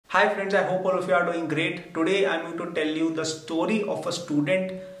Hi friends, I hope all of you are doing great. Today I am going to tell you the story of a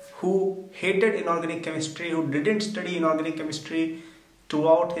student who hated inorganic chemistry, who didn't study inorganic chemistry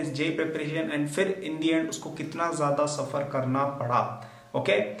throughout his JEE preparation and फिर in the end उसको कितना ज़्यादा सफ़र करना पड़ा.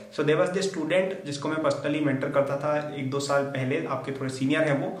 Okay, so there was this student जिसको मैं personally mentor करता था 1-2 साल पहले, आपके थोड़े सीनियर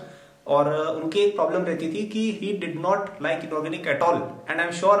हैं वो, और उनकी एक प्रॉब्लम रहती थी कि he did not like inorganic at all. And I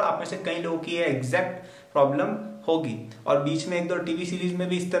am sure आप में से कई लोगों की ये एग्जैक्ट प्रॉब्लम होगी. और बीच में 1-2 टीवी सीरीज में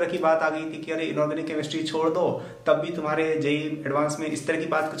भी इस तरह की बात आ गई थी कि अरे इनऑर्गेनिक केमिस्ट्री छोड़ दो, तब भी तुम्हारे जेईई एडवांस में इस तरह की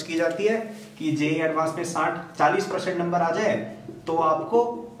बात कुछ की जाती है कि जेईई एडवांस में 40% नंबर आ जाए तो आपको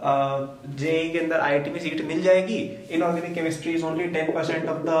जेईई के अंदर आईआईटी में सीट मिल जाएगी. Inorganic chemistry is only 10%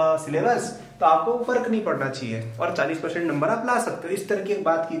 of the syllabus, तो आपको फर्क नहीं पड़ना चाहिए और 40% नंबर आप ला सकते हो. इस तरह की एक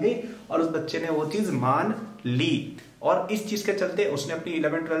बात की गई और उस बच्चे ने वो चीज मान ली और इस चीज के चलते उसने अपनी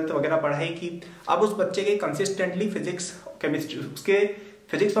 11th-12th वगैरह पढ़ाई की. अब उस बच्चे के कंसिस्टेंटली फिजिक्स केमिस्ट्री, उसके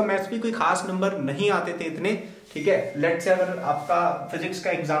फिजिक्स और मैथ्स भी कोई खास नंबर नहीं आते थे इतने. ठीक है, लेट से अगर आपका फिजिक्स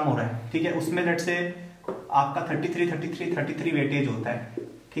का एग्जाम हो रहा है, ठीक है, उसमें लेट से आपका 33 वेटेज होता है.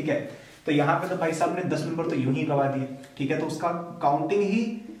 ठीक है, तो यहाँ पे तो भाई साहब ने 10 नंबर तो यूं ही गवा दिए. ठीक है, तो उसका काउंटिंग ही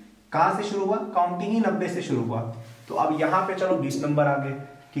कहां से शुरू हुआ? काउंटिंग ही 90 से शुरू हुआ. तो अब यहाँ पे चलो 20 नंबर आ गए.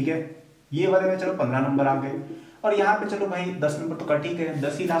 ठीक है, ये वाले में चलो 15 नंबर आ गए और यहाँ पे चलो भाई 10 नंबर तो कट ही गए,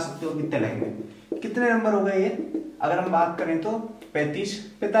 10 ही ला सकते हो, कितने लाएंगे? कितने नंबर हो गए ये? अगर हम बात करें तो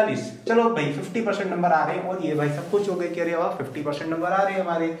 45, चलो भाई 50% नंबर आ रहे हैं. और ये भाई सब कुछ हो गए कि अरे वाह 50% नंबर आ रहे हैं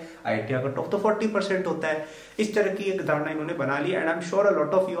हमारे, आईआईटी का टॉप तो 40% होता है. इस तरह की एक धारणा इन्होंने बना ली. And I am sure a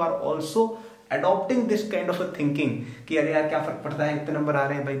lot of you are also adopting this kind of a thinking कि अरे यार क्या फर्क पड़ता है, इतने नंबर आ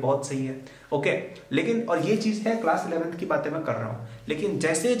रहे हैं भाई, बहुत सही है. ओके, लेकिन और ये चीज है क्लास 11th की बातें मैं कर रहा हूँ. लेकिन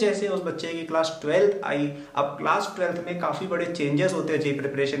जैसे जैसे उस बच्चे की क्लास 12th आई, अब क्लास 12th में काफी बड़े चेंजेस होते हैं जेईई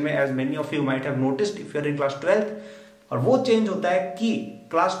प्रिपरेशन में, as many of you might have noticed if you are in class 12th. और वो चेंज होता है कि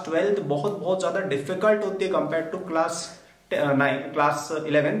क्लास 12th बहुत ज्यादा डिफिकल्ट होती है compare to class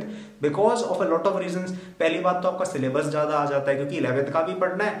 11th because of a lot of reasons. पहली बात तो आपका सिलेबस ज्यादा आ जाता है क्योंकि 11th का भी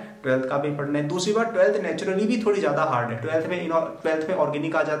पढ़ना है, 12th का भी पढ़ना है. दूसरी बात 12th नेचुरली भी थोड़ी ज्यादा हार्ड है. 12th में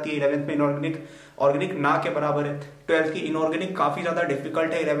ऑर्गेनिक आ जाती है, 11th में इनऑर्गेनिक. ऑर्गेनिक ना के बराबर है. 12th की इनऑर्गेनिक काफी ज्यादा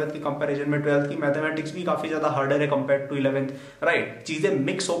डिफिकल्ट है 11th की कंपैरिजन में. 12th की मैथमेटिक्स भी काफी ज्यादा हार्डर है कंपेयर टू 11th. राइट, चीजें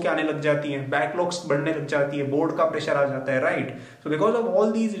मिक्स होकर आने लग जाती हैं, बैकलॉग्स बढ़ने लग जाती है, बोर्ड का प्रेशर आ जाता है. Right, so because of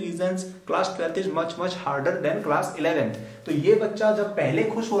all these reasons class 12th is much harder than class 11th. तो ये बच्चा जब पहले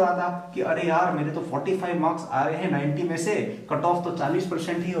खुश हो रहा था कि अरे यार मेरे तो 45 मार्क्स आ रहे हैं 90 में से, कट ऑफ तो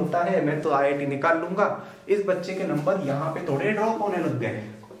 40% ही होता है, मैं तो आईआईटी निकाल लूंगा. इस बच्चे के नंबर यहाँ पे थोड़े ड्रॉप होने लग गए.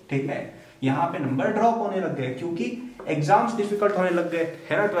 ठीक है, यहाँ पे नंबर ड्रॉप होने लग गए क्योंकि एग्जाम्स डिफिकल्ट होने लग गए,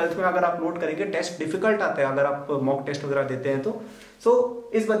 है ना. 12th में अगर आप नोट करेंगे टेस्ट डिफिकल्ट आते हैं अगर आप मॉक टेस्ट वगैरह देते हैं तो.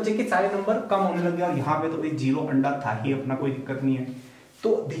 सो इस बच्चे के सारे नंबर कम होने लग गए और यहाँ पे तो भाई 0 अंडर था ही, अपना कोई दिक्कत नहीं है. तो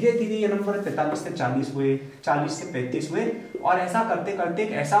धीरे धीरे ये नंबर 45 से 40 हुए, 40 से 35 हुए और ऐसा करते करते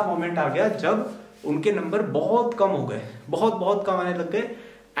एक ऐसा मोमेंट आ गया जब उनके नंबर बहुत कम हो गए, बहुत कम आने लग गए.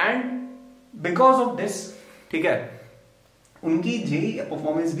 एंड बिकॉज ऑफ दिस, ठीक है, उनकी जेईई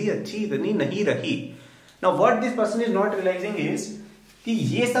परफॉर्मेंस भी अच्छी इतनी नहीं रही. Now what this person is not realising is कि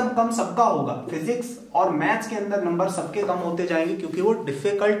ये सब कम सबका होगा. फिजिक्स और मैथ्स के अंदर नंबर सबके कम होते जाएंगे क्योंकि वो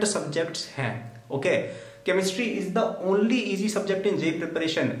डिफिकल्ट सब्जेक्ट्स हैं. Okay, chemistry is the only easy subject in JEE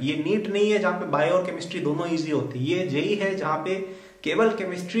preparation. ये नीट नहीं है जहां पे बायो और केमिस्ट्री दोनों इजी होती है. ये जेईई है जहां पे केवल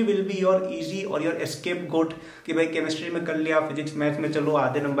chemistry will be your easy और योर एस्केप गोट कि भाई केमिस्ट्री में कर लिया, फिजिक्स मैथ्स में चलो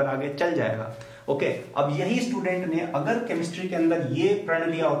आधे नंबर आगे चल जाएगा. ओके, अब यही स्टूडेंट ने अगर केमिस्ट्री के अंदर ये प्रण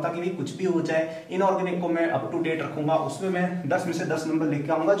लिया होता कि भाई कुछ भी हो जाए, इनऑर्गेनिक को मैं अप टू डेट रखूंगा, उसमें मैं 10 में से 10 नंबर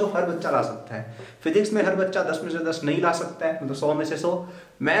लेके आऊंगा जो हर बच्चा ला सकता है. फिजिक्स में हर बच्चा 10 में से 10 नहीं ला सकता है, मतलब 100 में से 100.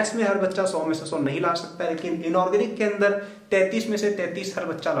 मैथ्स में हर बच्चा 100 में से 100 नहीं ला सकता है, लेकिन इनऑर्गेनिक के अंदर 33 में से 33 हर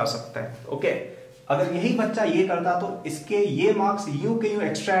बच्चा ला सकता है. ओके, अगर यही बच्चा ये करता तो इसके ये मार्क्स यूं के यूं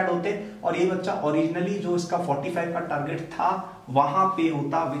एक्स्ट्रा ऐड होते और ये बच्चा ओरिजिनली जो इसका 45 का टारगेट था वहां पे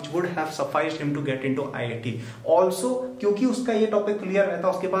होता, which would have सफाइस्ड him to get into IIT. Also क्योंकि उसका ये टॉपिक क्लियर रहता,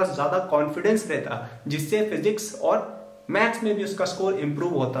 उसके पास ज्यादा कॉन्फिडेंस रहता, जिससे फिजिक्स और मैथ्स में भी उसका स्कोर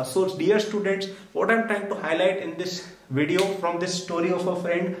इंप्रूव होता. So dear students, what I am trying to highlight in this video from this story of a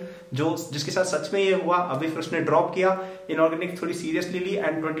friend जिसके साथ सच में ये हुआ. अभी फिर उसने ड्रॉप किया, इनऑर्गेनिक थोड़ी सीरियसली ली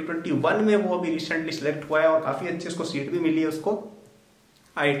एंड 2021 में वो अभी रिसेंटली सिलेक्ट हुआ है और काफी अच्छी उसको सीट भी मिली है उसको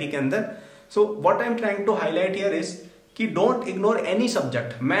आईआईटी के अंदर. So what I am trying to highlight here is कि don't ignore any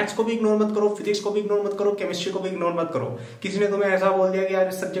subject. Maths को भी इग्नोर मत करो, फिजिक्स को भी इग्नोर मत करो, केमिस्ट्री को भी इग्नोर मत करो. किसी ने तुम्हें ऐसा बोल दिया कि यार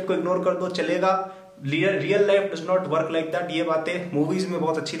इस सब्जेक्ट को इग्नोर कर दो चलेगा, real life does not work like that. ये बातें मूवीज में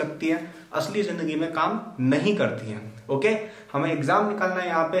बहुत अच्छी लगती हैं, असली जिंदगी में काम नहीं करती हैं. ओके, हमें एग्जाम निकालना है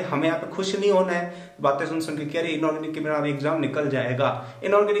यहाँ पे, हमें यहाँ पे खुश नहीं होना है बातें सुन के कि अरे इनऑर्गेनिक के बिना एग्जाम निकल जाएगा।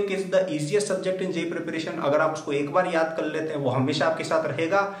 Inorganic is the easiest subject in JEE preparation. अगर आप उसको एक बार याद कर लेते हैं वो हमेशा आपके साथ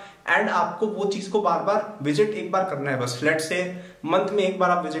रहेगा एंड आपको वो चीज को बार बार विजिट एक बार करना है बस। लेट्स से मंथ में एक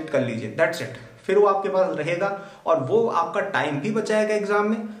बार आप विजिट कर लीजिए, दैट्स इट। फिर वो आपके पास रहेगा और वो आपका टाइम भी बचाएगा एग्जाम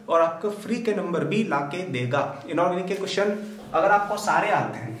में और आपको फ्री के नंबर भी लाके देगा। इनऑर्गेनिक के क्वेश्चन अगर आपको सारे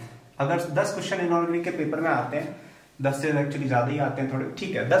आते हैं, अगर 10 क्वेश्चन इनऑर्गेनिक के पेपर में आते हैं, 10 से एक्चुअली ज्यादा ही आते हैं थोड़े,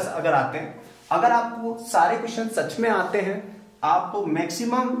 ठीक है 10 अगर आते हैं, अगर आपको सारे क्वेश्चन सच में आते हैं, आप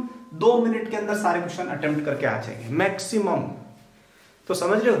मैक्सिमम 2 मिनट के अंदर सारे क्वेश्चन अटेम्प्ट करके आ जाएंगे मैक्सिमम। तो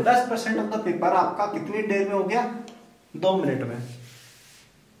समझ रहे हो 10% ऑफ द पेपर आपका कितनी देर में हो गया, 2 मिनट में।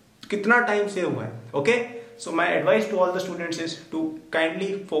 कितना टाइम सेव हुआ है। Okay, so my advice to all the students is to kindly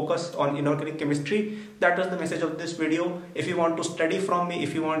focus on inorganic chemistry. That was the message of this video. If you want to study from me,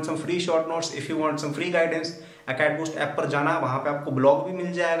 if you want some free short notes, if you want some free guidance, AcadBoost app पर जाना, वहां पे आपको blog भी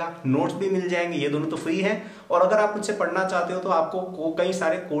मिल जाएगा, notes भी मिल जाएंगे, ये दोनों तो फ्री है। और अगर आप मुझसे पढ़ना चाहते हो तो आपको कई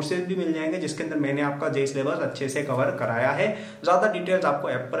सारे कोर्सेज भी मिल जाएंगे जिसके अंदर मैंने आपका जेईई सिलेबस अच्छे से कवर कराया है। ज्यादा डिटेल्स आपको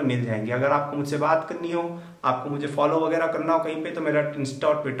ऐप पर मिल जाएंगी। अगर आपको मुझसे बात करनी हो, आपको मुझे फॉलो वगैरह करना हो कहीं पे, तो मेरा इंस्टा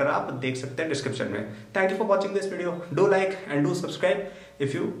और ट्विटर आप देख सकते हैं डिस्क्रिप्शन में। Thank you for watching this video, do like and do subscribe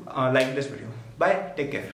if you like this video. Bye, take care.